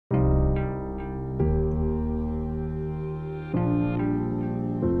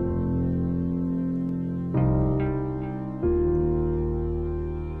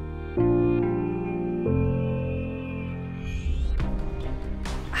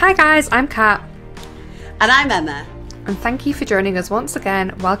Hi guys, I'm Kat. And I'm Emma. And thank you for joining us once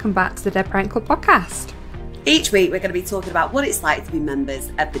again. Welcome back to the Dead Parent Club podcast. Each week we're going to be talking about what it's like to be members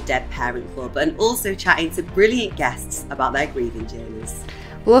of the Dead Parent Club and also chatting to brilliant guests about their grieving journeys.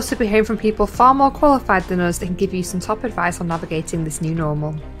 We'll also be hearing from people far more qualified than us that can give you some top advice on navigating this new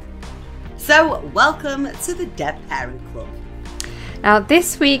normal. So, welcome to the Dead Parent Club. Now,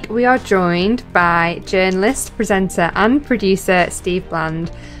 this week we are joined by journalist, presenter and producer Steve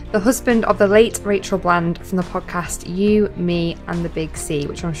Bland, the husband of the late Rachael Bland from the podcast You, Me and the Big C,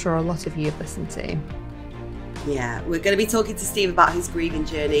 which I'm sure a lot of you have listened to. Yeah, we're going to be talking to Steve about his grieving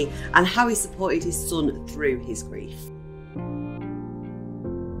journey and how he supported his son through his grief.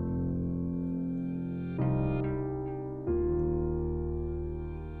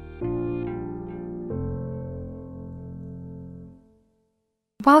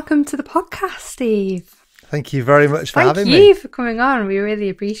 Welcome to the podcast, Steve. Thank you very much for having me. Thank you for coming on. We really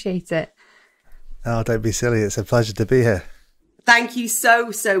appreciate it. Oh, don't be silly. It's a pleasure to be here. Thank you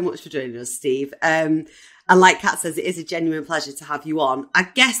so much for joining us, Steve. And like Kat says, it is a genuine pleasure to have you on. I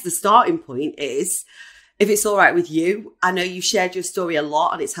guess the starting point is, if it's all right with you, I know you shared your story a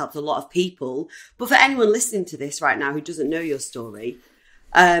lot and it's helped a lot of people. But for anyone listening to this right now who doesn't know your story,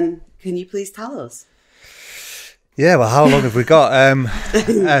 can you please tell us? Yeah, well, how long have we got?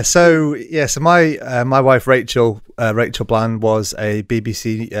 So my wife Rachael Bland was a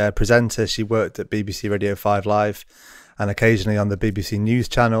BBC presenter. She worked at BBC Radio 5 Live and occasionally on the BBC News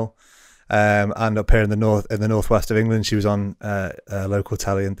channel. And up here in the northwest of England, she was on local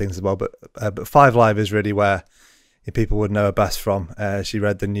telly and things as well. But 5 Live is really where people would know her best from. She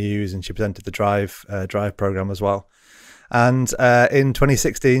read the news and she presented the Drive programme as well. And in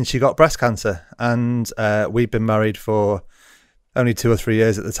 2016, she got breast cancer, and we'd been married for only 2 or 3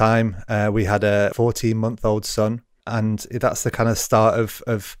 years at the time. We had a 14-month-old son, and that's the kind of start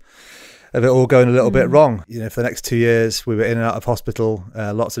of it all going a little bit wrong. You know, for the next 2 years, we were in and out of hospital,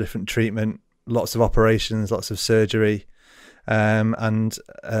 lots of different treatment, lots of operations, lots of surgery, and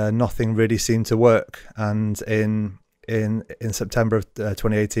nothing really seemed to work. And in September of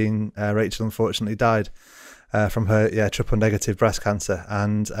 2018, Rachael unfortunately died. From her triple negative breast cancer.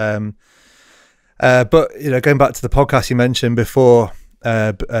 And but going back to the podcast you mentioned before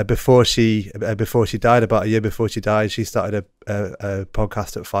she died, about a year before she died, she started a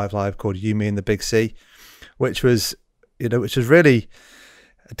podcast at 5 Live called You, Me and the Big C, which was really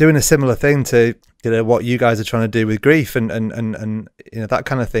doing a similar thing to what you guys are trying to do with grief and that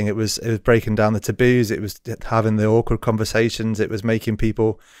kind of thing. It was breaking down the taboos, it was having the awkward conversations, it was making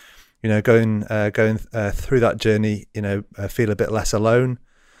people going through that journey, feel a bit less alone.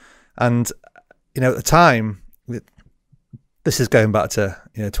 And, at the time, this is going back to,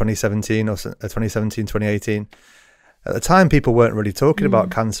 2017 or 2018. At the time, people weren't really talking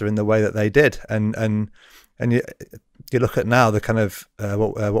about cancer in the way that they did. And you look at now the kind of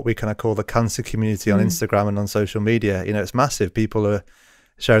what we kind of call the cancer community on Instagram and on social media. It's massive. People are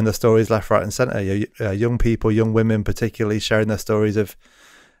sharing their stories left, right, and centre. Young people, young women, particularly sharing their stories of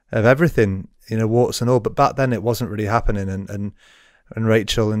everything, warts and all. But back then it wasn't really happening. And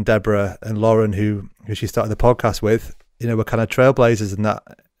Rachael and Deborah and Lauren, who she started the podcast with, were kind of trailblazers in that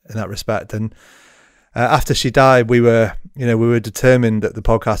respect. And after she died, we were determined that the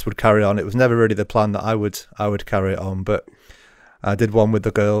podcast would carry on. It was never really the plan that I would carry it on, but I did one with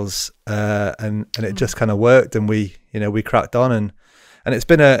the girls, and it just kind of worked, and we cracked on, and it's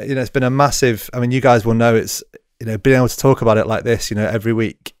been a massive. I mean, you guys will know it's being able to talk about it like this, every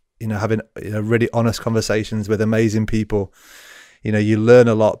week. Having really honest conversations with amazing people, you learn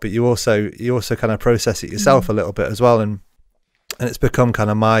a lot, but you also kind of process it yourself a little bit as well, and it's become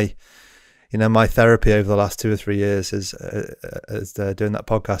kind of my therapy over the last 2 or 3 years is doing that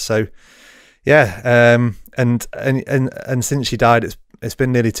podcast. So and since she died, it's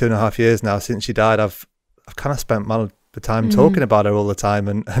been nearly 2.5 years now since she died. I've kind of spent the time talking about her all the time,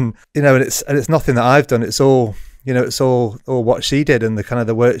 and it's nothing that I've done. It's all it's all what she did, and the kind of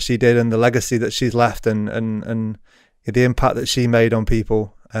the work she did, and the legacy that she's left, and the impact that she made on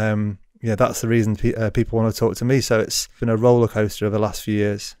people. That's the reason people want to talk to me. So it's been a roller coaster over the last few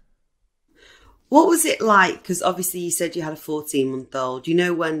years. What was it like? Because obviously you said you had a 14-month-old.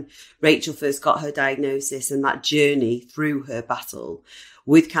 When Rachael first got her diagnosis and that journey through her battle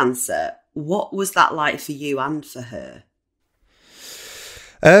with cancer, what was that like for you and for her?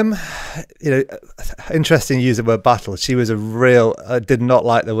 Interesting you use the word battle. She was did not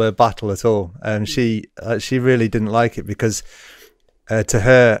like the word battle at all. She really didn't like it because to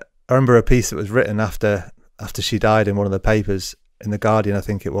her, I remember a piece that was written after she died in one of the papers in The Guardian, I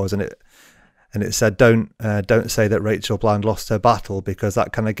think it was, and and it said, don't say that Rachael Bland lost her battle, because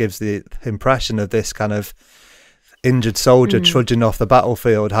that kind of gives the impression of this kind of injured soldier trudging off the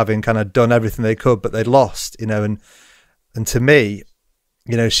battlefield, having kind of done everything they could, but they'd lost, and to me,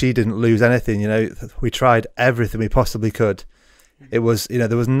 she didn't lose anything. We tried everything we possibly could. It was, there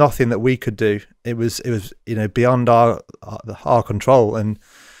was nothing that we could do. It was, beyond our control. And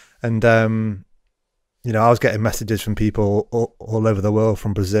I was getting messages from people all over the world,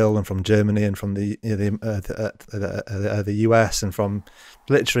 from Brazil and from Germany and from the US and from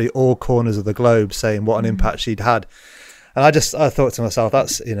literally all corners of the globe, saying what an impact she'd had. And I thought to myself,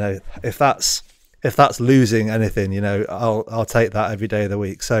 that's, if that's losing anything, I'll take that every day of the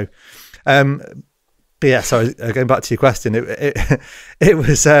week. So, but yeah, sorry, going back to your question, it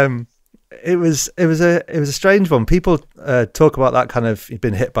was a strange one. People talk about that kind of, you've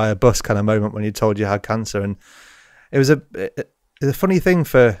been hit by a bus kind of moment when you're told you had cancer, and it was a funny thing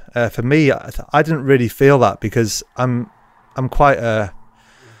for me. I didn't really feel that, because I'm quite a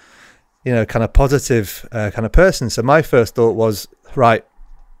kind of positive kind of person. So my first thought was, right,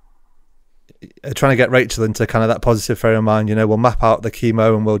 trying to get Rachael into kind of that positive frame of mind. We'll map out the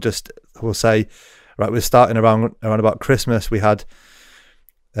chemo, and we'll say, right, we're starting around about Christmas. We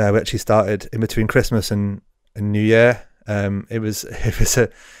actually started in between Christmas and New Year. It was a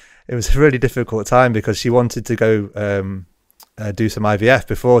really difficult time, because she wanted to go do some IVF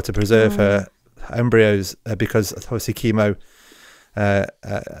before, to preserve her embryos, because obviously chemo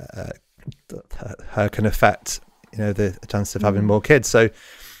can affect the chance of having more kids. So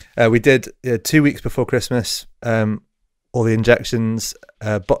we did 2 weeks before Christmas, all the injections,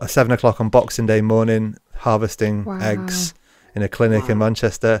 7 o'clock on Boxing Day morning, harvesting eggs in a clinic in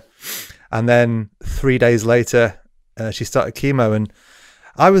Manchester. And then 3 days later, she started chemo. And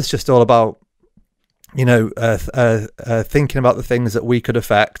I was just all about, thinking about the things that we could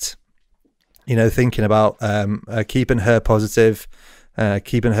affect, thinking about keeping her positive,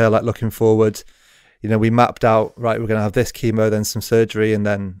 keeping her looking forward. We mapped out, right, we're going to have this chemo, then some surgery, and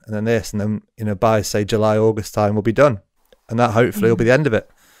then this, and then, by say July, August time, we'll be done. And that hopefully will be the end of it.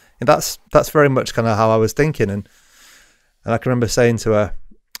 And that's very much kind of how I was thinking. And I can remember saying to her,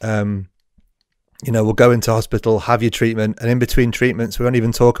 we'll go into hospital, have your treatment, and in between treatments, we won't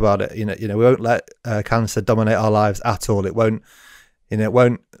even talk about it. We won't let cancer dominate our lives at all. It won't,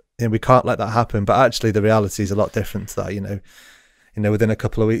 we can't let that happen. But actually, the reality is a lot different to that. Within a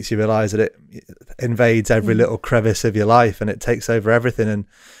couple of weeks, you realise that it invades every little crevice of your life, and it takes over everything.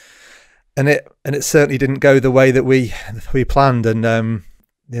 And it certainly didn't go the way that we planned. And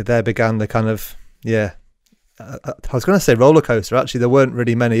there began the kind of I was going to say roller coaster. Actually, there weren't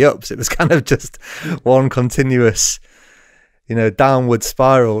really many ups. It was kind of just one continuous, downward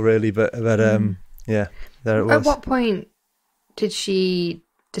spiral, really. But there it was. At what point did she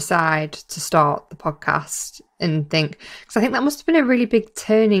decide to start the podcast and think? Because I think that must have been a really big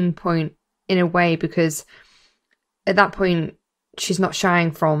turning point in a way, because at that point she's not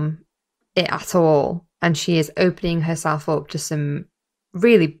shying from it at all, and she is opening herself up to some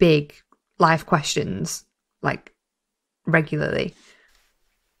really big life questions, regularly.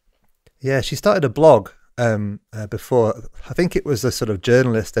 Yeah, she started a blog before. I think it was a sort of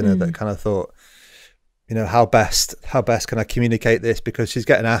journalist in her that kind of thought, how best can I communicate this, because she's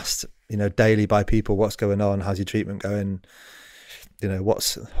getting asked, daily by people, what's going on, how's your treatment going,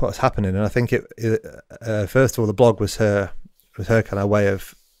 what's happening. And I think first of all, the blog was her kind of way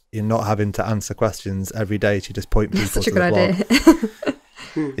of not having to answer questions every day. She just point people to the blog.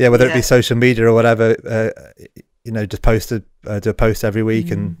 Yeah, whether it be social media or whatever, just do a post every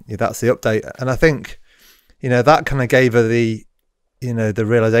week, and that's the update. And I think, that kind of gave her the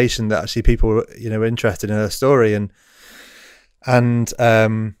realization that actually people were, were interested in her story, and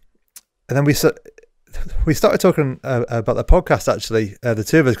then we started talking about the podcast. Actually, the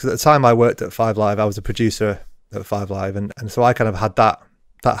two of us, because at the time I worked at 5 Live, I was a producer at 5 Live, and so I kind of had that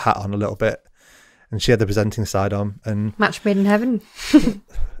hat on a little bit, and she had the presenting side on, and match made in heaven.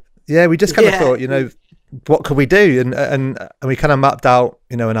 Yeah, we just kind of thought, what could we do, and we kind of mapped out,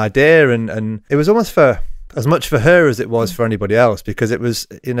 an idea, and it was almost for as much for her as it was for anybody else, because it was,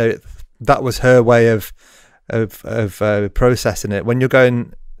 that was her way of processing it. When you're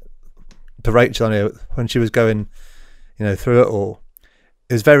going to Rachael, when she was going, through it all,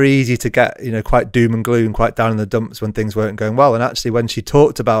 it was very easy to get, quite doom and gloom, quite down in the dumps when things weren't going well. And actually, when she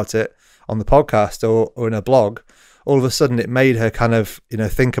talked about it on the podcast or in a blog, all of a sudden it made her kind of,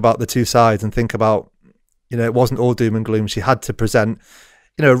 think about the two sides and think about, it wasn't all doom and gloom. She had to present,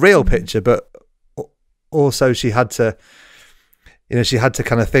 a real picture, but also she had to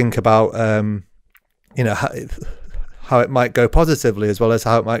kind of think about, how it might go positively as well as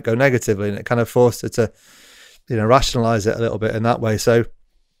how it might go negatively, and it kind of forced her to, rationalize it a little bit in that way. So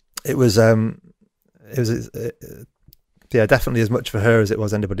it was definitely as much for her as it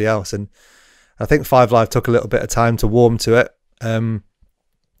was anybody else. And I think Five Live took a little bit of time to warm to it. John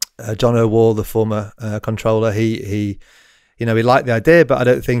O'Wall, the former controller, he liked the idea, but I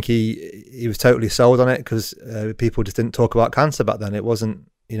don't think he was totally sold on it, because people just didn't talk about cancer back then. It wasn't,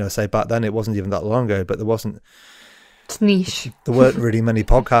 say back then, it wasn't even that long ago, but it's niche. There weren't really many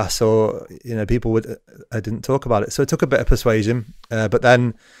podcasts, or people didn't talk about it. So it took a bit of persuasion, but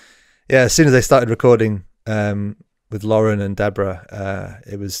then, as soon as they started recording with Lauren and Deborah,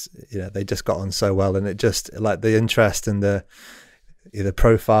 it was, they just got on so well, and it just, like, the interest and the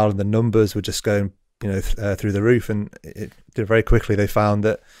profile and the numbers were just going through the roof. And very quickly they found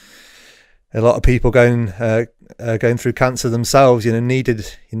that a lot of people going through cancer themselves needed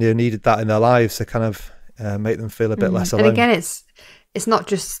that in their lives to kind of make them feel a bit less alone. And again, it's not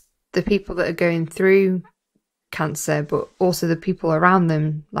just the people that are going through cancer, but also the people around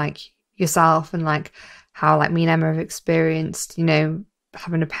them, like yourself, and like how, like, me and Emma have experienced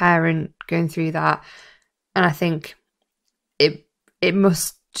having a parent going through that. And I think it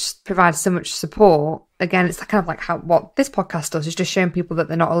must just provide so much support. Again, it's kind of like what this podcast does, is just showing people that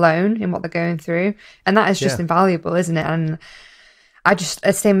they're not alone in what they're going through, and that is just invaluable, isn't it? And I just,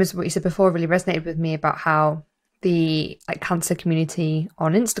 same as what you said before, really resonated with me about how the cancer community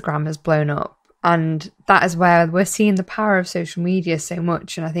on Instagram has blown up, and that is where we're seeing the power of social media so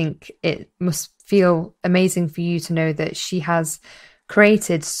much. And I think it must feel amazing for you to know that she has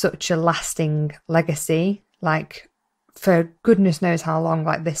created such a lasting legacy, like, for goodness knows how long.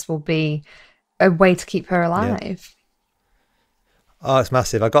 Like, this will be a way to keep her alive. Oh, it's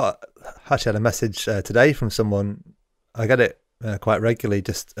massive. I actually had a message today from someone. I get it quite regularly.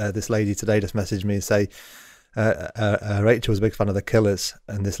 Just this lady today just messaged me and say, Rachel was a big fan of The Killers,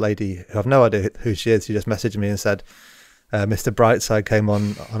 and this lady, who I've no idea who she is, she just messaged me and said, Mr. Brightside came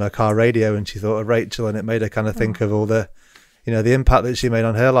on her car radio, and she thought of Rachel, and it made her kind of think of all the, the impact that she made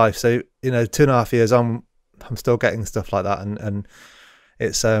on her life. So, 2.5 years on, I'm still getting stuff like that, and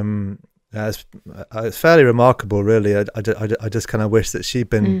it's fairly remarkable, really. I just kind of wish that she'd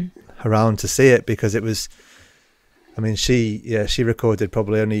been around to see it, because it was, I mean, she recorded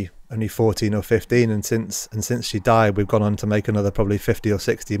probably only 14 or 15, and since she died, we've gone on to make another probably 50 or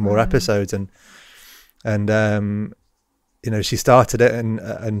 60 more episodes, and she started it,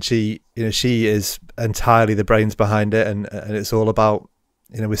 and she is entirely the brains behind it, and it's all about,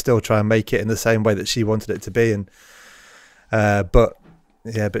 we still try and make it in the same way that she wanted it to be, and but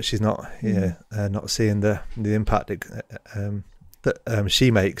she's not not seeing the impact that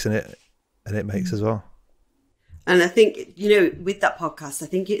she makes, and it makes as well. And I think, with that podcast, I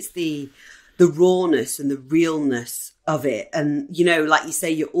think it's the rawness and the realness of it. And, like you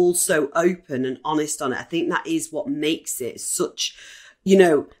say, you're all so open and honest on it. I think that is what makes it such,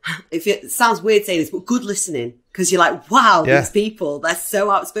 if it sounds weird saying this, but good listening, because you're like, wow, these people, they're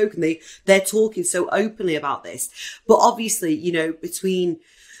so outspoken. They're talking so openly about this. But obviously, between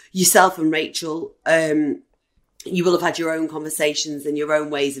yourself and Rachel, you will have had your own conversations and your own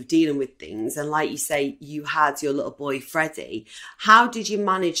ways of dealing with things. And like you say, you had your little boy, Freddie. How did you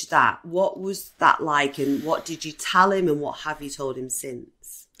manage that? What was that like? And what did you tell him? And what have you told him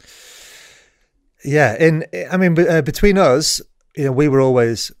since? Yeah. Between us, we were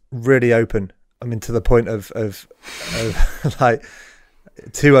always really open. I mean, to the point of like,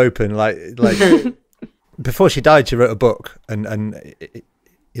 too open, like before she died, she wrote a book, and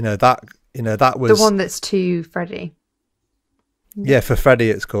that was the one that's to Freddie. Yeah, for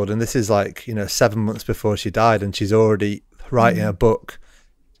Freddie it's called, and this is 7 months before she died, and she's already writing a book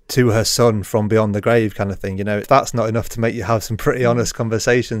to her son from beyond the grave, kind of thing. If that's not enough to make you have some pretty honest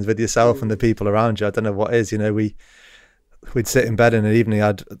conversations with yourself and the people around you, I don't know what is. We'd sit in bed in an evening,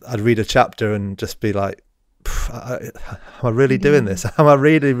 I'd read a chapter and just be like, am I really doing this? Am I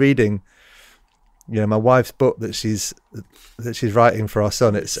really reading my wife's book that she's writing for our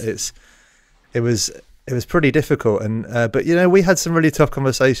son? It was pretty difficult, and but we had some really tough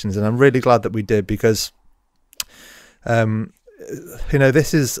conversations, and I'm really glad that we did, because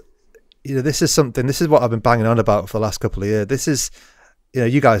this is something, this is what I've been banging on about for the last couple of years. This is,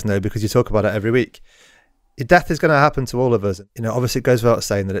 you guys know, because you talk about it every week. Death is going to happen to all of us. Obviously it goes without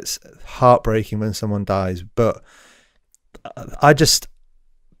saying that it's heartbreaking when someone dies, but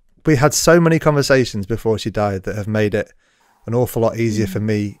we had so many conversations before she died that have made it an awful lot easier for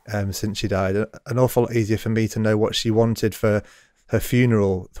me since she died, an awful lot easier for me to know what she wanted for her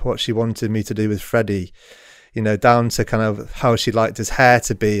funeral, what she wanted me to do with Freddie, down to kind of how she liked his hair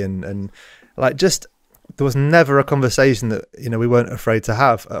to be, and like just there was never a conversation that, you know, we weren't afraid to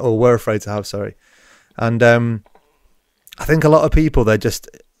have, or were afraid to have, sorry. And I think a lot of people, they just,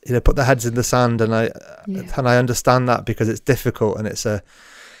 you know, put their heads in the sand, and I understand that, because it's difficult, and it's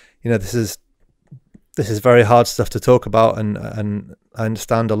you know, this is very hard stuff to talk about, and I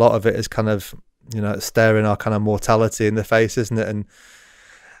understand a lot of it is kind of, you know, staring our kind of mortality in the face, isn't it? And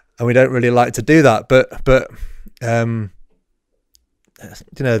we don't really like to do that, but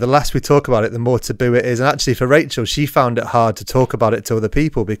you know, the less we talk about it, the more taboo it is. And actually for Rachel, she found it hard to talk about it to other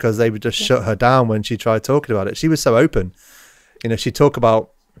people, because they would just shut her down when she tried talking about it. She was so open, you know, she'd talk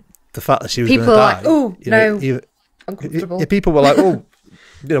about the fact that she was going to die. People were like, oh, no, know, uncomfortable. people were like, oh,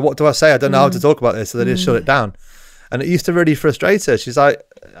 you know, what do I say? I don't know how to talk about this. So they just shut it down. And it used to really frustrate her. She's like,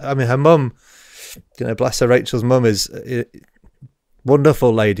 I mean, her mum, you know, bless her, Rachel's mum is a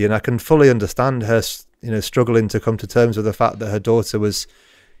wonderful lady. And I can fully understand her, you know, struggling to come to terms with the fact that her daughter was,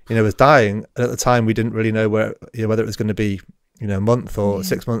 you know, was dying. And at the time, we didn't really know whether it was going to be, you know, a month or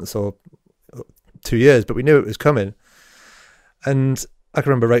 6 months or 2 years, but we knew it was coming. And I can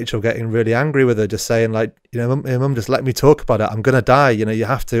remember Rachel getting really angry with her, just saying, like, you know, mum, just let me talk about it. I'm going to die. You know, you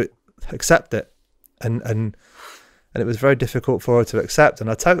have to accept it. And it was very difficult for her to accept. And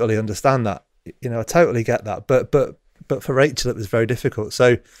I totally understand that. You know, I totally get that. But for Rachel, it was very difficult.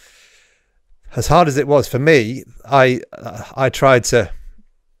 So as hard as it was for me, I tried to,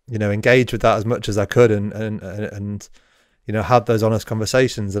 you know, engage with that as much as I could, and you know, have those honest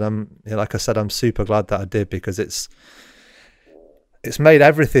conversations. And I'm, you know, like I said, I'm super glad that I did, because it's made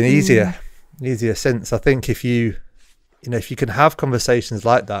everything easier since. I think if you know, if you can have conversations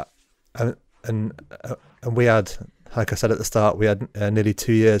like that, and we had, like I said at the start, we had nearly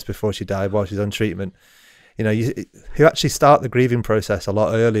 2 years before she died while she's on treatment. You know, you actually start the grieving process a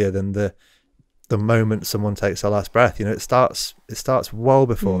lot earlier than the moment someone takes their last breath. You know, it starts well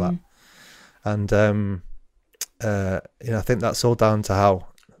before that. And you know, I think that's all down to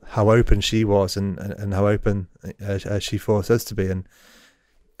how open she was, and how open she forced us to be. And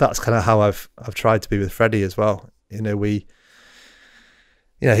that's kind of how I've tried to be with Freddie as well. You know, he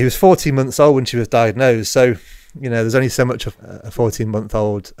was 14 months old when she was diagnosed, so, you know, there's only so much a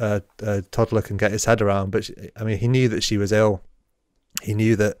 14-month-old toddler can get his head around. But I mean, he knew that she was ill. He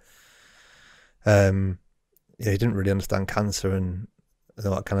knew that he didn't really understand cancer and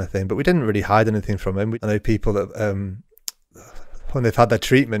all that kind of thing, but we didn't really hide anything from him. I know people that when they've had their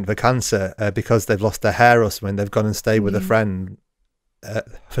treatment for cancer, because they've lost their hair or something, they've gone and stayed with a friend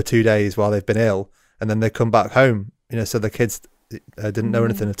for 2 days while they've been ill, and then they come back home, you know, so the kids didn't know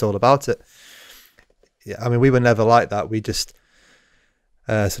anything at all about it. Yeah, I mean, we were never like that. We just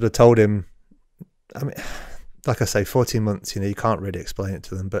sort of told him, I mean, like I say, 14 months, you know, you can't really explain it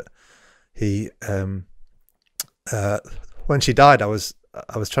to them, but he when she died, I was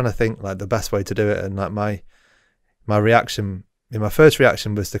trying to think like the best way to do it, and like my reaction, my first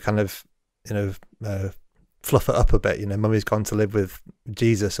reaction was to kind of, you know, fluff it up a bit, you know, mummy's gone to live with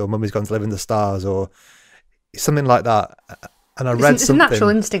Jesus, or mummy's gone to live in the stars, or something like that. And I read something. It's a natural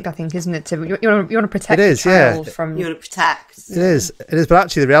instinct, I think, isn't it? To you want to protect it is, the child from. You want to protect. It is. But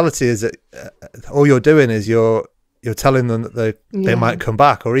actually, the reality is that all you're doing is you're telling them that they might come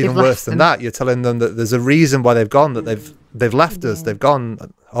back, or even worse than that, you're telling them that there's a reason why they've gone, that they've left us, they've gone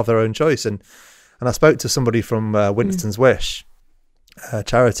of their own choice. And I spoke to somebody from Winston's Wish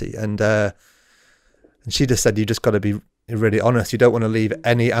charity, and she just said, you just got to be really honest. You don't want to leave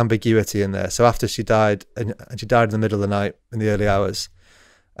any ambiguity in there. So after she died, and she died in the middle of the night in the early hours,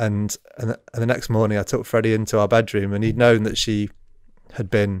 and the next morning I took Freddie into our bedroom, and he'd known that she had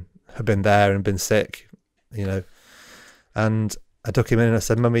been there and been sick, you know, and I took him in and I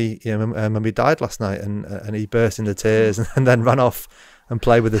said, Mummy, you know, Mummy died last night, and he burst into tears and then ran off and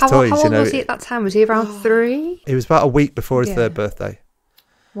played with his toys. How you old know, was he at that time? Was he around 3? It was about a week before his third birthday.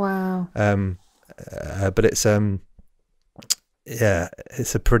 Wow. But it's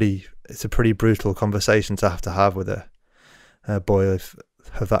it's a pretty brutal conversation to have with a boy of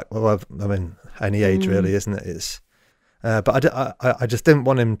that. Well, I mean, any age really, isn't it? It's but I just didn't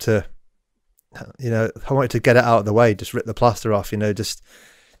want him to, you know, I wanted to get it out of the way, just rip the plaster off, you know, just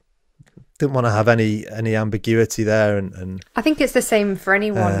didn't want to have any ambiguity there. And I think it's the same for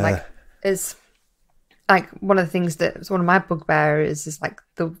anyone. Like, is like one of the things that's one of my bugbears is like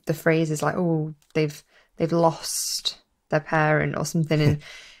the phrase is like, oh, they've lost their parent or something, and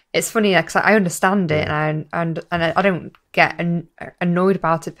it's funny because I understand it, and I don't get annoyed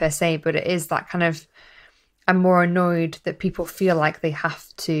about it per se, but it is that kind of, I'm more annoyed that people feel like they have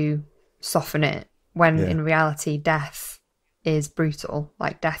to soften it when in reality death is brutal.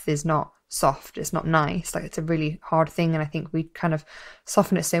 Like, death is not soft, it's not nice, like it's a really hard thing, and I think we kind of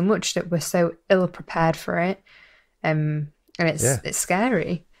soften it so much that we're so ill prepared for it, and it's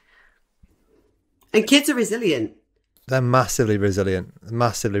scary. And kids are resilient. They're massively resilient,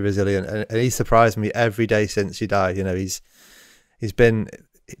 and he surprised me every day since he died. You know, he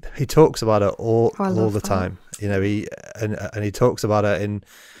talks about it all the time. You know, he talks about it in.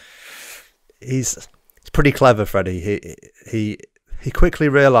 He's pretty clever, Freddie. He quickly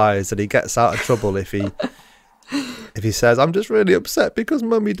realised that he gets out of trouble if he says, "I'm just really upset because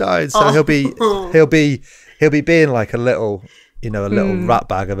Mummy died." So he'll be being like a little rat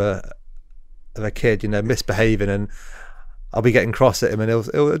bag of a kid, you know, misbehaving, and I'll be getting cross at him, and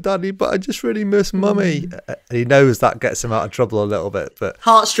he'll "Daddy, but I just really miss Mummy." And he knows that gets him out of trouble a little bit, but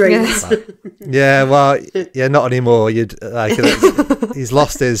heartstrings. Not anymore. He's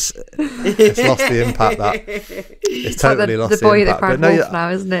lost the impact. That it's totally like lost the boy the impact. that cried wolf now,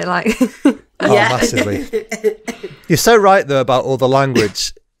 isn't it? Like, massively. You're so right though about all the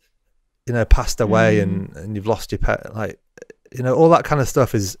language, you know, passed away and you've lost your pet, like, you know, all that kind of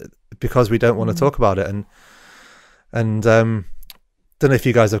stuff is because we don't want to talk about it. And don't know if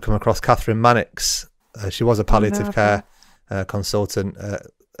you guys have come across Catherine Mannix. She was a palliative care consultant.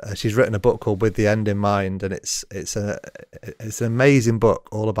 She's written a book called With the End in Mind, and it's an amazing book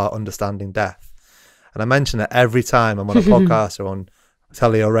all about understanding death. And I mention it every time I'm on a podcast or on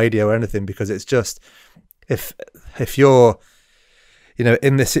telly or radio or anything, because it's just, if you're, you know,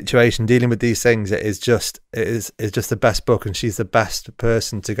 in this situation dealing with these things, it is just the best book, and she's the best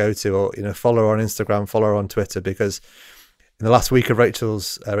person to go to, or, you know, follow her on Instagram, follow her on Twitter, because in the last week of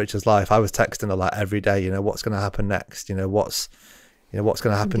Rachel's life, I was texting her like every day, you know, what's going to happen next, you know, what's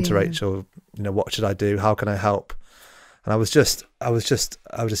going to happen to Rachel, you know, what should I do, how can I help? And I was just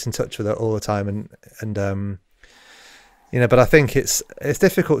in touch with her all the time, and you know, but I think it's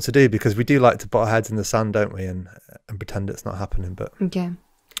difficult to do because we do like to put our heads in the sand, don't we, and pretend it's not happening. But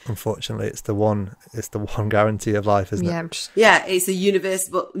unfortunately, it's the one guarantee of life, isn't it? Yeah, it's a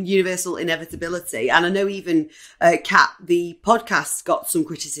universal inevitability. And I know even Kat, the podcast, got some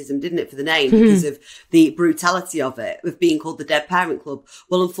criticism, didn't it, for the name because of the brutality of it, of being called the Dead Parent Club.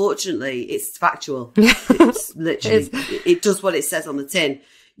 Well, unfortunately, it's factual. It's literally it does what it says on the tin.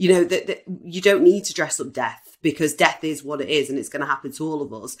 You know, that you don't need to dress up death, because death is what it is, and it's going to happen to all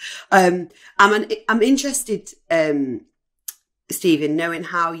of us. I'm interested, Steve, in knowing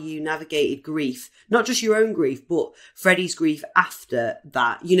how you navigated grief, not just your own grief, but Freddie's grief after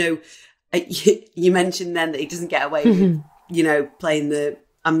that. You know, you mentioned then that he doesn't get away with, you know, playing the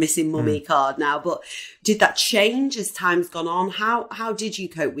 "I'm missing Mummy" card now, but did that change as time's gone on? How did you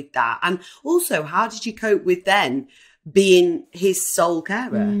cope with that? And also, how did you cope with then being his sole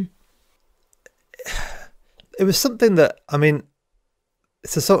carer? It was something that, I mean,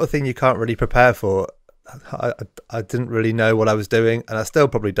 it's the sort of thing you can't really prepare for. I didn't really know what I was doing, and I still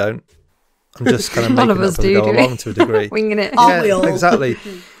probably don't. I'm just kind of making it up as I go along to a degree. Winging it. Yeah, exactly.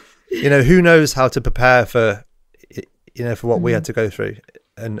 You know, who knows how to prepare for, you know, for what we had to go through,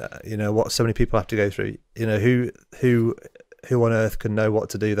 and you know, what so many people have to go through. You know, who on earth can know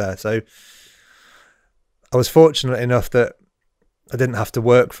what to do there? So I was fortunate enough that I didn't have to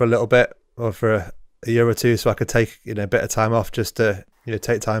work for a little bit, or for a year or two, so I could take, you know, a bit of time off just to, you know,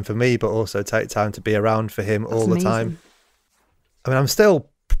 take time for me, but also take time to be around for him all the time. I mean, I'm still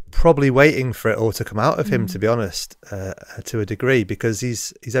probably waiting for it all to come out of him, to be honest, to a degree, because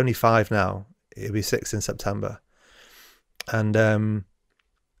he's only 5 now. He'll be 6 in September, and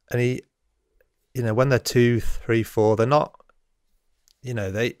he, you know, when they're 2, 3, 4, they're not, you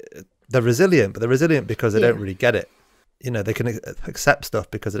know, they're resilient, but they're resilient because they don't really get it. You know, they can accept stuff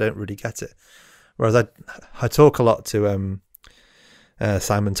because they don't really get it. Whereas I talk a lot to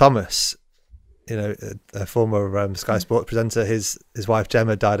Simon Thomas, you know, a former Sky Sports presenter. His wife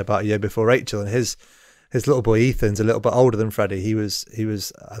Gemma died about a year before Rachel, and his little boy Ethan's a little bit older than Freddie. He was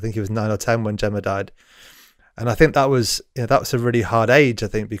I think he was 9 or 10 when Gemma died, and I think that was a really hard age. I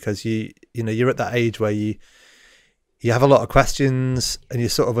think because you know you're at that age where you have a lot of questions and you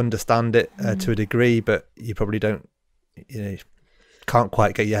sort of understand it to a degree, but you probably don't, you know, can't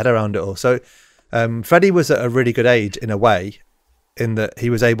quite get your head around it all. So Freddie was at a really good age in a way, in that he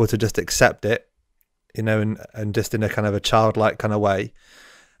was able to just accept it, you know, and just in a kind of a childlike kind of way.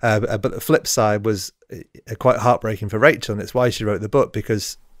 But the flip side was quite heartbreaking for Rachel, and it's why she wrote the book,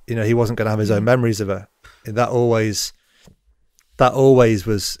 because, you know, he wasn't going to have his own memories of her. That always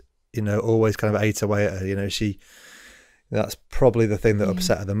was, you know, always kind of ate away at her. You know, that's probably the thing that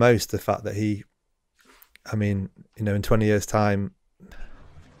upset her the most, the fact that I mean, you know, in 20 years' time,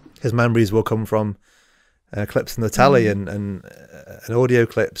 his memories will come from clips from the telly and audio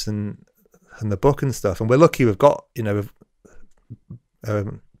clips and the book and stuff. And we're lucky we've got, we're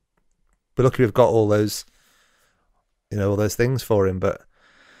lucky we've got all those, all those things for him. But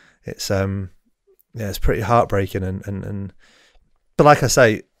it's it's pretty heartbreaking. But like I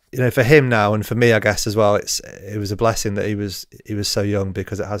say, for him now and for me, I guess as well, it was a blessing that he was so young,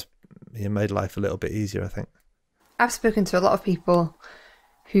 because it has made life a little bit easier, I think. I've spoken to a lot of people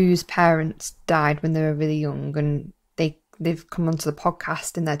whose parents died when they were really young, and they've come onto the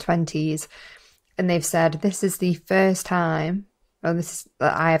podcast in their 20s, and they've said, this is the first time that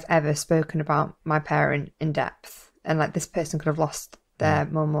I have ever spoken about my parent in depth. And like, this person could have lost their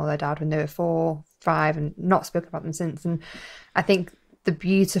mum or their dad when they were 4, 5 and not spoken about them since. And I think the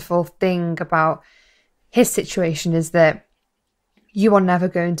beautiful thing about his situation is that you are never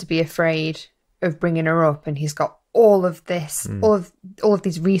going to be afraid of bringing her up, and he's got all of this, all of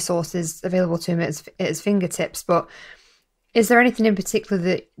these resources available to him at his fingertips. But is there anything in particular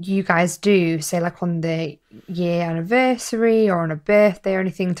that you guys do, say like on the year anniversary or on a birthday or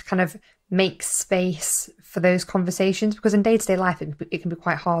anything, to kind of make space for those conversations? Because in day-to-day life, it can be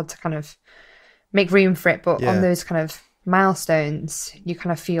quite hard to kind of make room for it. But on those kind of milestones, you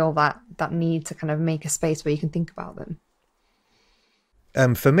kind of feel that need to kind of make a space where you can think about them.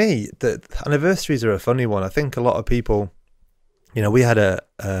 For me, the anniversaries are a funny one. I think a lot of people, we had in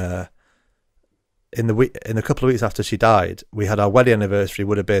the couple of weeks after she died, we had our wedding anniversary,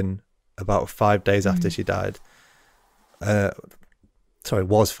 would have been about 5 days after she died. Sorry, it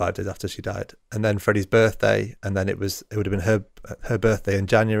was 5 days after she died. And then Freddie's birthday, and then it would have been her birthday in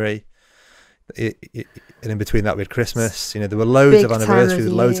January. And in between that we had Christmas. There were loads Big of anniversaries,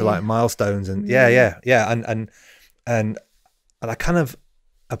 loads of like milestones, and and I kind of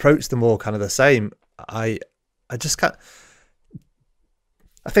approached them all kind of the same. I just can't.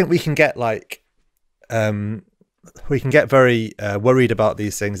 I think we can get like very worried about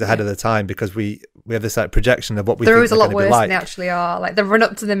these things ahead of the time, because we have this like projection of what we think they're always a lot worse like. than they actually are. Like the run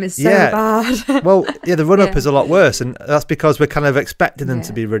up to them is so bad. Well, the run up is a lot worse, and that's because we're kind of expecting them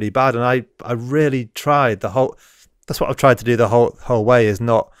to be really bad. And I really tried that's what I've tried to do the whole way, is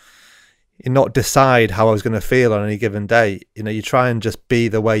not decide how I was going to feel on any given day. You try and just be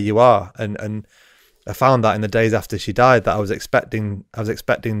the way you are. And I found that in the days after she died, that I was expecting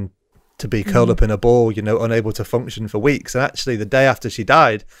to be curled up in a ball, unable to function for weeks. And actually the day after she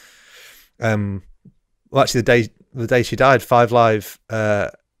died, the day she died, 5 Live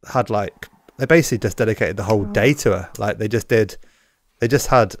had like, they basically just dedicated the whole day to her. Like they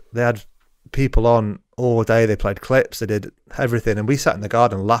had people on all day. They played clips, they did everything, and we sat in the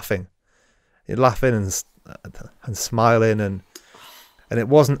garden laughing and smiling, and it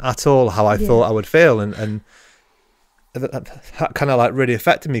wasn't at all how I thought I would feel, and that kind of like really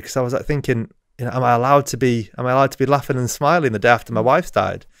affected me, because I was like thinking, am I allowed to be laughing and smiling the day after my wife's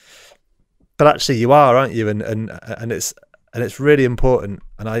died? But actually you are, aren't you? And it's really important.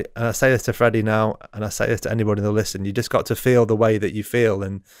 And I say this to Freddie now, and I say this to anybody that'll listen. You just got to feel the way that you feel,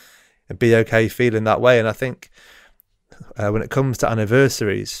 and be okay feeling that way. And I think when it comes to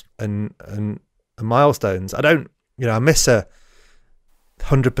anniversaries and milestones, I miss her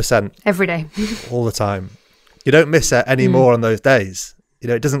 100% every day, all the time. You don't miss her any more on those days.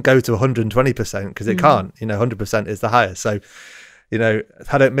 It doesn't go to 120% because it can't. 100% is the highest. So,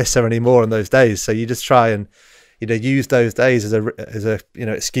 I don't miss her anymore on those days. So you just try and, use those days as a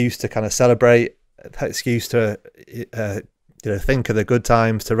excuse to kind of celebrate, excuse to think of the good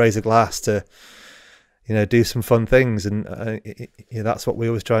times, to raise a glass, to do some fun things, and that's what we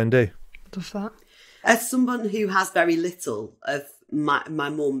always try and do. Love that. As someone who has very little of my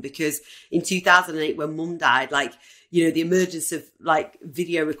mum, because in 2008 when mum died, like, the emergence of like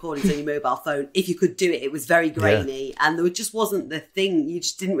video recordings on your mobile phone, if you could do it, it was very grainy, and there just wasn't the thing. You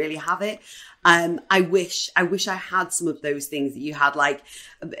just didn't really have it. I wish I had some of those things that you had, like,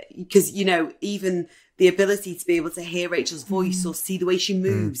 because even the ability to be able to hear Rachel's voice or see the way she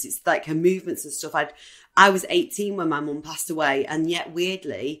moves, it's like her movements and stuff. I was 18 when my mum passed away, and yet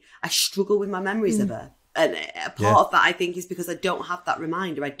weirdly I struggle with my memories of her. And a part of that, I think, is because I don't have that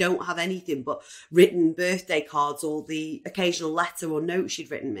reminder. I don't have anything but written birthday cards or the occasional letter or note she'd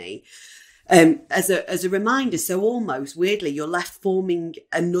written me as a reminder. So almost weirdly, you're left forming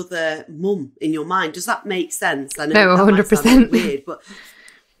another mum in your mind. Does that make sense? I know no, 100%. Weird, but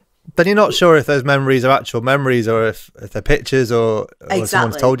then you're not sure if those memories are actual memories, or if they're pictures, or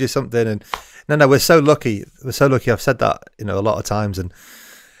someone's told you something. And no, we're so lucky. We're so lucky. I've said that a lot of times, and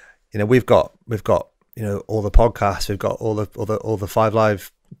we've got all the podcasts, we've got all the 5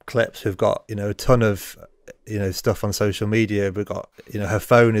 Live clips, we've got a ton of stuff on social media. We've got, her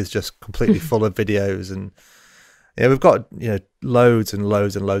phone is just completely full of videos, and we've got, loads and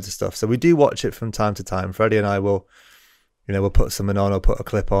loads and loads of stuff. So we do watch it from time to time. Freddie and I will, we'll put something on or put a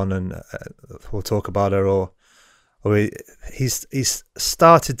clip on, and we'll talk about her, or he's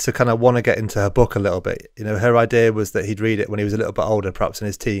started to kind of want to get into her book a little bit. Her idea was that he'd read it when he was a little bit older, perhaps in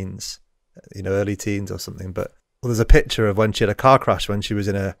his teens, early teens or something. But there's a picture of when she had a car crash when she was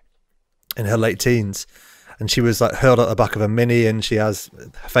in her late teens, and she was like hurled at the back of a Mini, and her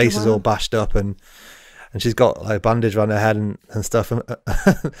face is all bashed up, and she's got like bandage around her head and stuff. And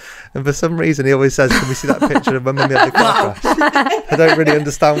for some reason, he always says, "Can we see that picture of my mummy at the car crash?" I don't really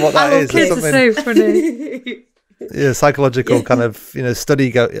understand what that is. Kids are so funny. Yeah, psychological kind of study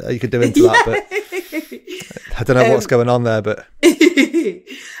you could do into that, but I don't know what's going on there. But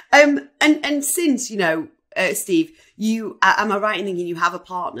and since Steve, you am I right in thinking you have a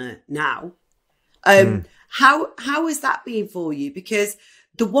partner now? How has that been for you? Because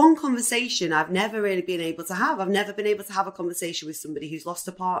the one conversation I've never really been able to have, I've never been able to have a conversation with somebody who's lost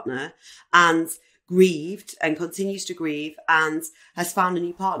a partner and grieved and continues to grieve and has found a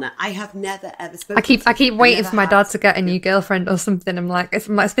new partner. I have never ever spoken. I keep waiting for my dad to get a new girlfriend or something. I'm like, it's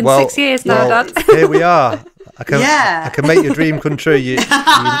been 6 years now, Dad. Here we are. I can make your dream come true. You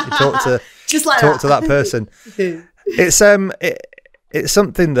talk to that person. It's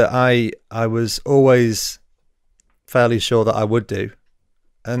something that I was always fairly sure that I would do,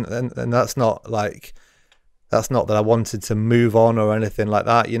 and that's not that I wanted to move on or anything like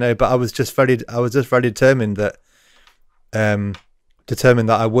that, but I was just very determined that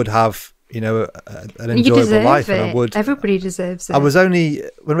I would have, an enjoyable life. It. And Everybody deserves it. I was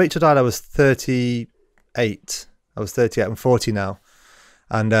when Rachel died, I was 38. I was 38. I'm 40 now.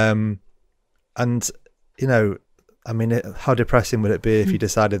 And how depressing would it be if you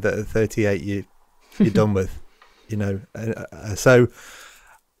decided that at 38 you're done with, so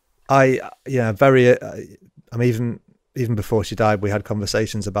even before she died, we had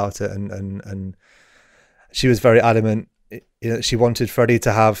conversations about it, and she was very adamant. She wanted Freddie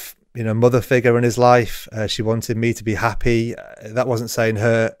to have, mother figure in his life. She wanted me to be happy. That wasn't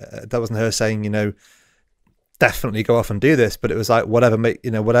her saying, definitely go off and do this, but it was like whatever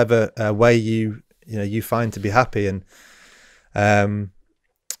way you find to be happy. And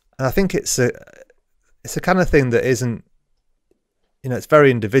I think it's a kind of thing that isn't, it's very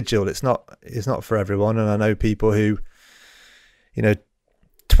individual. It's not for everyone. And I know people who,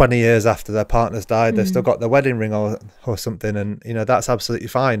 20 years after their partner's died, they've still got their wedding ring or something. And, that's absolutely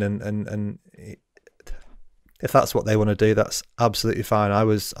fine. And if that's what they want to do, that's absolutely fine. I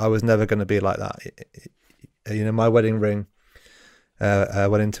was never going to be like that. My wedding ring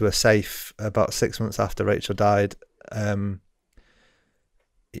went into a safe about 6 months after Rachel died.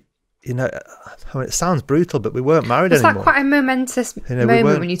 It sounds brutal, but we weren't married anymore. Was that quite a momentous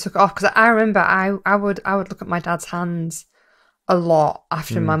moment when you took it off? Because I remember I would look at my dad's hands a lot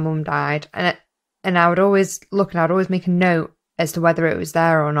after my mum died, and I would always look, and I'd always make a note as to whether it was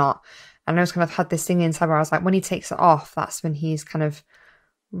there or not. And I was kind of had this thing inside where I was like, when he takes it off, that's when he's kind of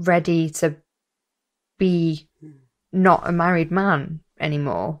ready to be not a married man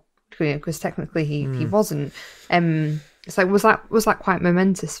anymore, because technically he wasn't. It's like, was that quite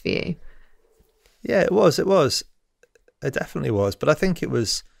momentous for you? Yeah, it was. It definitely was. But I think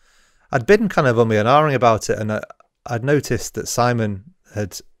I'd been kind of umming and ahhing about it, and I'd noticed that Simon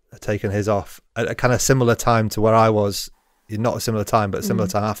had taken his off at a kind of similar time to where I was. Not a similar time, but a similar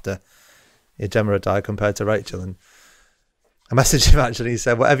time after Gemma had died compared to Rachel. And I messaged him actually. He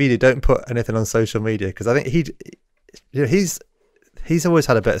said, "Whatever you do, don't put anything on social media," because I think he's always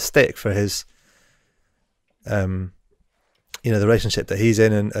had a bit of stick for his the relationship that he's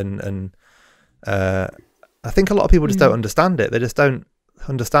in, and I think a lot of people just don't understand it. They just don't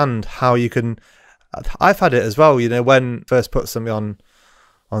understand how you can. I've had it as well. When first put something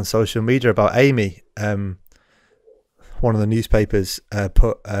on social media about Amy, one of the newspapers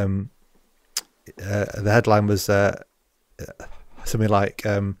put the headline was something like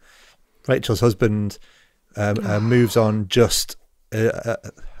Rachel's husband moves on just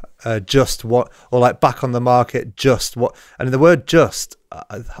what, or like back on the market just what, and the word just,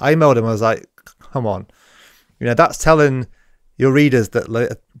 I emailed him, I was like, come on, that's telling your readers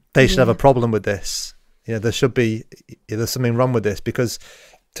that they should have a problem with this. There's something wrong with this, because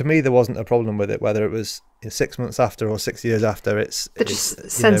to me there wasn't a problem with it, whether it was 6 months after or 6 years after. They're just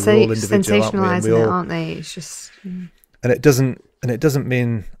sensationalizing it, aren't they? It's just, and it doesn't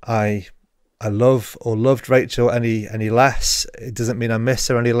mean I love or loved Rachel any less. It doesn't mean I miss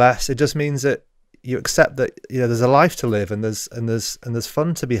her any less. It just means that you accept that, there's a life to live, and there's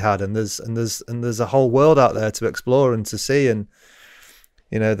fun to be had, and there's a whole world out there to explore and to see. And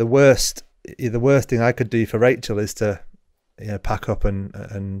the worst thing I could do for Rachel is to pack up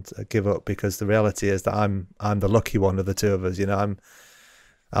and give up, because the reality is that I'm the lucky one of the two of us. I'm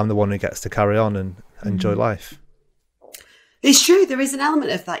the one who gets to carry on and enjoy life. It's true. There is an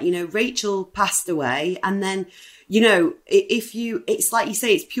element of that. Rachel passed away, and then, it's like you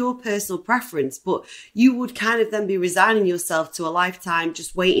say, it's pure personal preference, but you would kind of then be resigning yourself to a lifetime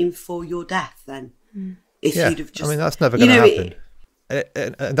just waiting for your death then. If you'd have just... that's never going to happen.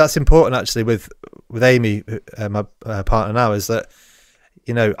 And that's important, actually, with Amy, my partner now, is that,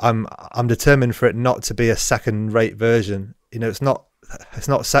 I'm determined for it not to be a second-rate version. It's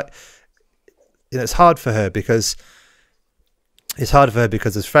hard for her because... It's hard for her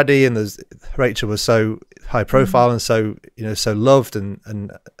because there's Freddie, and there's Rachel was so high profile and so so loved and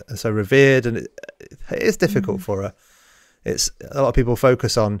so revered, and it is difficult for her. It's a lot of people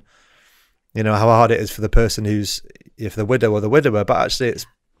focus on how hard it is for the person who's the widow or the widower, but actually it's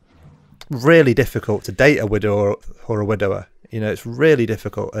really difficult to date a widow or a widower. It's really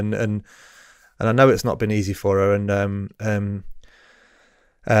difficult, and I know it's not been easy for her,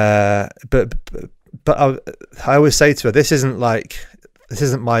 but I always say to her, this isn't my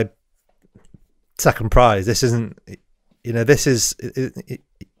second prize. This isn't, this is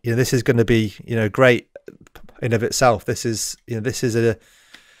going to be, great in of itself. This is a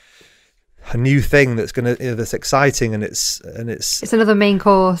new thing that's going to, that's exciting, and it's another main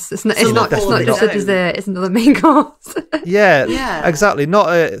course. It's not just a dessert. It's another main course. yeah, exactly. Not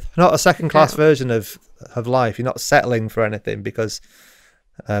a second class version of life. You're not settling for anything because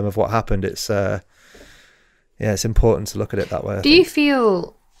of what happened. It's important to look at it that way. Do you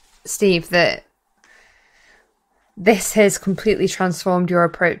feel, Steve, that this has completely transformed your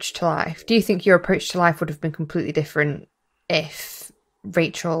approach to life? Do you think your approach to life would have been completely different if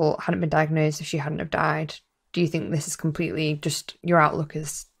Rachel hadn't been diagnosed, if she hadn't have died? Do you think this is completely just, your outlook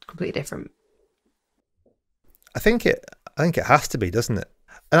is completely different? I think it has to be, doesn't it?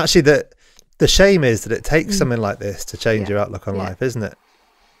 And actually, the shame is that it takes something like this to change your outlook on life, isn't it?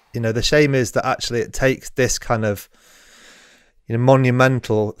 The shame is that actually it takes this kind of,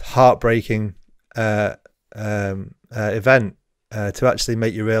 monumental, heartbreaking event to actually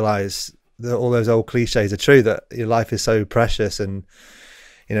make you realise that all those old cliches are true, that your life is so precious, and,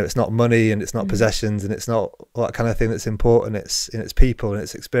 it's not money, and it's not possessions, and it's not all that kind of thing that's important. It's people, and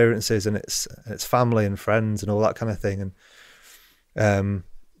it's experiences, and it's family and friends and all that kind of thing. And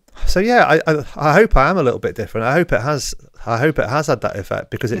so I hope I am a little bit different. I hope it has had that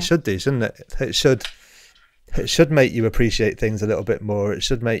effect, because it should do, shouldn't it? It should make you appreciate things a little bit more. It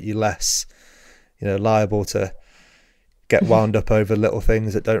should make you less, liable to get wound up over little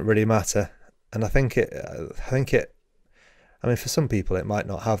things that don't really matter. And I think it. I mean, for some people it might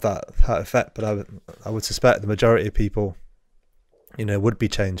not have that effect, but I would suspect the majority of people, would be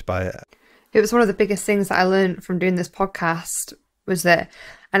changed by it. It was one of the biggest things that I learned from doing this podcast, was that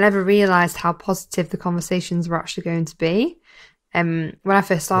I never realised how positive the conversations were actually going to be. When I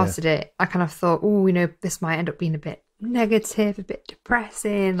first started it, I kind of thought, this might end up being a bit negative, a bit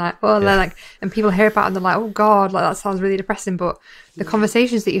depressing, and people hear about it and they're like, oh God, that sounds really depressing. But the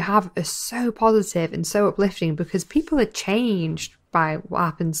conversations that you have are so positive and so uplifting, because people are changed by what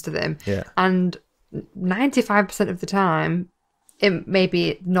happens to them. Yeah. And 95% of the time, it may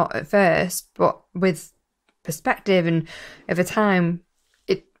be not at first, but with perspective and over time,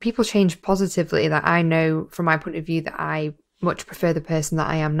 people change positively. That I know from my point of view that I much prefer the person that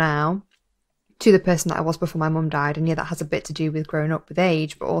I am now to the person that I was before my mum died. And that has a bit to do with growing up with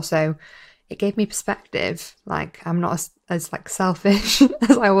age, but also it gave me perspective. Like, I'm not as selfish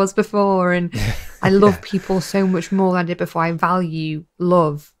as I was before, and I love people so much more than I did before. I value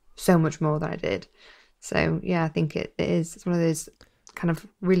love so much more than I did. So I think it's one of those kind of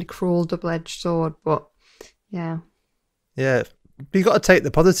really cruel double-edged sword, but yeah. But you've got to take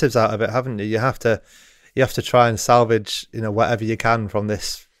the positives out of it, haven't you? You have to try and salvage, whatever you can from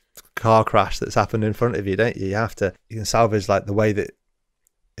this car crash that's happened in front of you, don't you? You can salvage the way that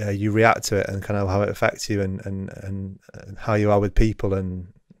you react to it, and kind of how it affects you, and how you are with people, and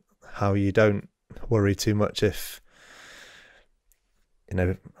how you don't worry too much if,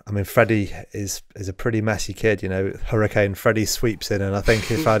 Freddie is a pretty messy kid. Hurricane Freddie sweeps in, and I think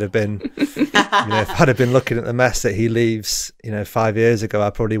if I'd have been, looking at the mess that he leaves, 5 years ago, I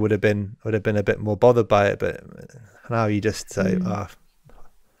probably would have been a bit more bothered by it. But now you just say,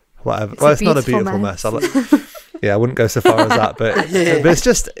 whatever. It's not a beautiful mess. I wouldn't go so far as that, but it's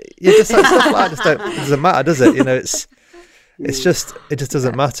just, stuff like that it doesn't matter, does it? It just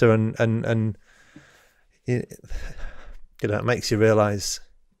doesn't matter, and you know, it makes you realise,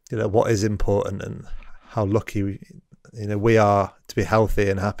 you know, what is important and how lucky we are to be healthy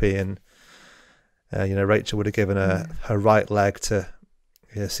and happy. And you know, Rachel would have given her right leg to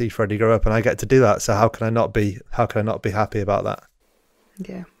see Freddie grow up, and I get to do that. So how can I not be happy about that?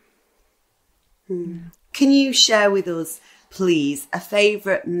 Yeah. Can you share with us, please, a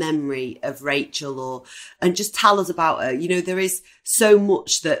favourite memory of Rachel, and just tell us about her? You know, there is so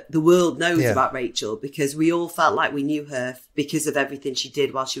much that the world knows about Rachel, because we all felt like we knew her because of everything she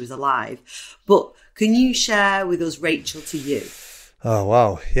did while she was alive. But can you share with us Rachel to you? Oh,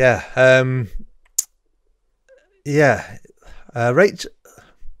 wow. Yeah. Rachel,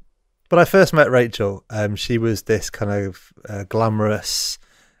 when I first met Rachel, she was this kind of glamorous.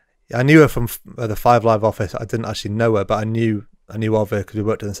 I knew her from the Five Live office. I didn't actually know her, but I knew of her because we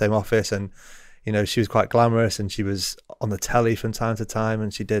worked in the same office, and you know, she was quite glamorous, and she was on the telly from time to time,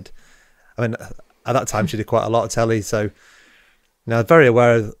 and she did. I mean, at that time, she did quite a lot of telly, so you know, I was very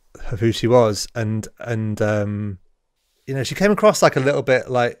aware of who she was, and you know, she came across like a little bit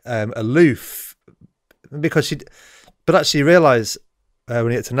like aloof because but actually realised when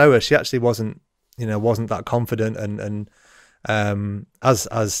you get to know her, she actually wasn't that confident, and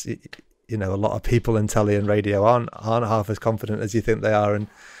as you know, a lot of people in telly and radio aren't half as confident as you think they are, and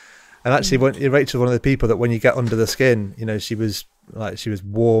actually Rachel's one of the people that when you get under the skin, you know, she was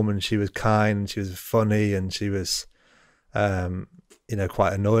warm, and she was kind, and she was funny, and she was you know,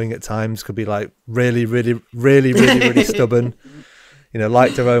 quite annoying at times, could be like really stubborn, you know,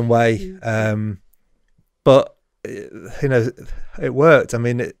 liked her own way, but you know, it worked. I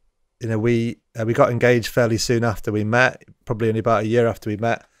mean, you know, we got engaged fairly soon after we met, probably only about a year after we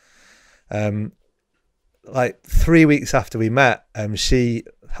met. Like 3 weeks after we met, I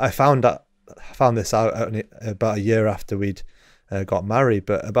found this out only about a year after we'd got married.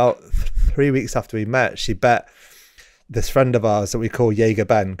 But about 3 weeks after we met, she bet this friend of ours that we call Jaeger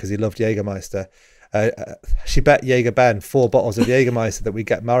Ben, because he loved Jägermeister. She bet Jaeger Ben 4 bottles of Jägermeister that we'd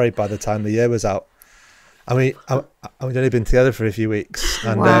get married by the time the year was out. I mean, we'd only been together for a few weeks,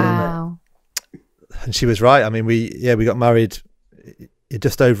 and Wow. And she was right. I mean, we got married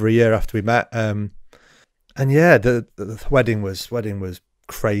just over a year after we met, and yeah, the wedding was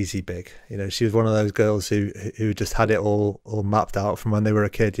crazy big. You know, she was one of those girls who just had it all mapped out from when they were a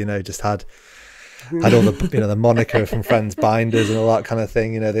kid. You know, just had all the, you know, the moniker from Friends binders and all that kind of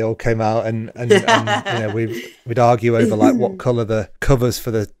thing. You know, they all came out, and you know, we'd argue over like what colour the covers for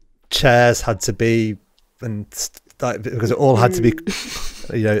the chairs had to be, and like, because it all had to be,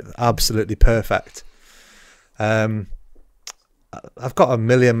 you know, absolutely perfect. I've got a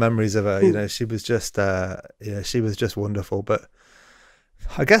million memories of her. You know, she was just wonderful. But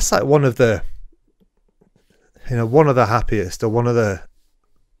I guess like one of the happiest, or one of the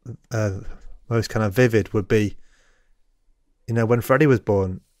most kind of vivid would be, you know, when Freddie was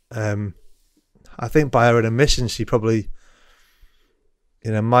born. I think by her own admission, she probably,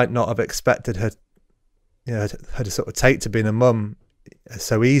 you know, might not have expected her to sort of take to being a mum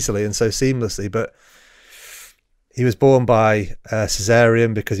so easily and so seamlessly, but he was born by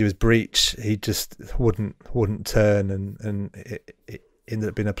cesarean because he was breech. He just wouldn't turn, and it ended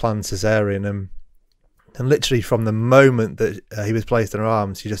up being a planned cesarean. And literally from the moment that he was placed in her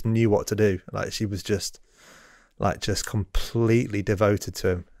arms, she just knew what to do. Like, she was just completely devoted to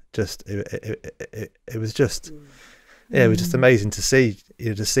him. Just it was just. Yeah, it was just amazing to see, you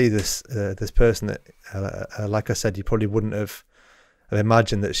know, this person that, like I said, you probably wouldn't have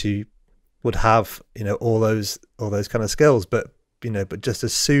imagined that she would have, you know, all those kind of skills. But you know, but just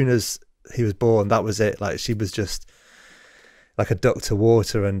as soon as he was born, that was it. Like, she was just like a duck to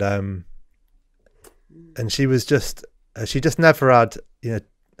water, and she was just she just never had, you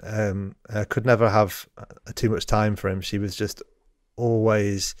know, could never have too much time for him. She was just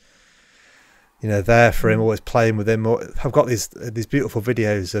always, you know, there for him, always playing with him. I've got these beautiful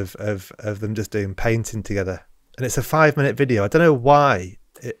videos of them just doing painting together, and it's a 5-minute video. I don't know why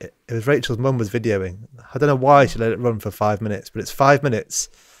it was Rachel's mum was videoing. I don't know why she let it run for 5 minutes, but it's 5 minutes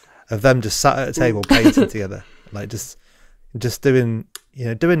of them just sat at a table painting together, like just doing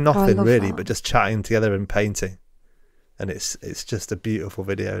nothing really, that. But just chatting together and painting. And it's just a beautiful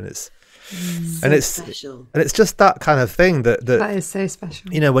video, and it's special. And it's just that kind of thing that is so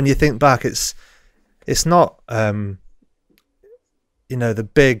special. You know, when you think back, it's not you know, the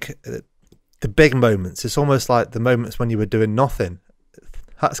big moments. It's almost like the moments when you were doing nothing.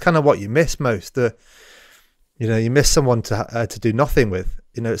 That's kind of what you miss most. You know, you miss someone to do nothing with.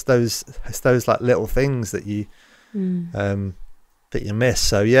 You know, it's those like little things that you that you miss.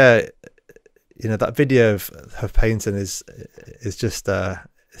 So yeah, you know, that video of painting is just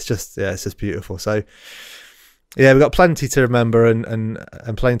it's just beautiful. So yeah, we've got plenty to remember and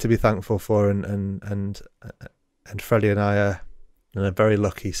plenty to be thankful for, and Freddie and I are very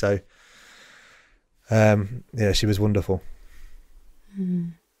lucky. So she was wonderful.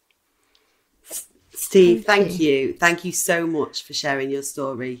 Steve, thank you. Thank you so much for sharing your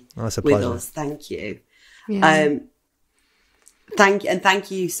story It's a with pleasure. us. Thank you. Yeah.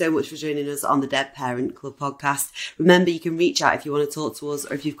 Thank you so much for joining us on the Dead Parent Club podcast. Remember, you can reach out if you want to talk to us,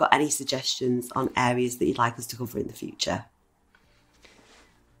 or if you've got any suggestions on areas that you'd like us to cover in the future.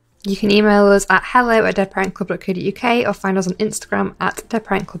 You can email us at hello@deadparentclub.co.uk or find us on Instagram at Dead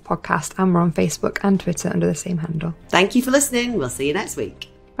Parent Club Podcast, and we're on Facebook and Twitter under the same handle. Thank you for listening. We'll see you next week.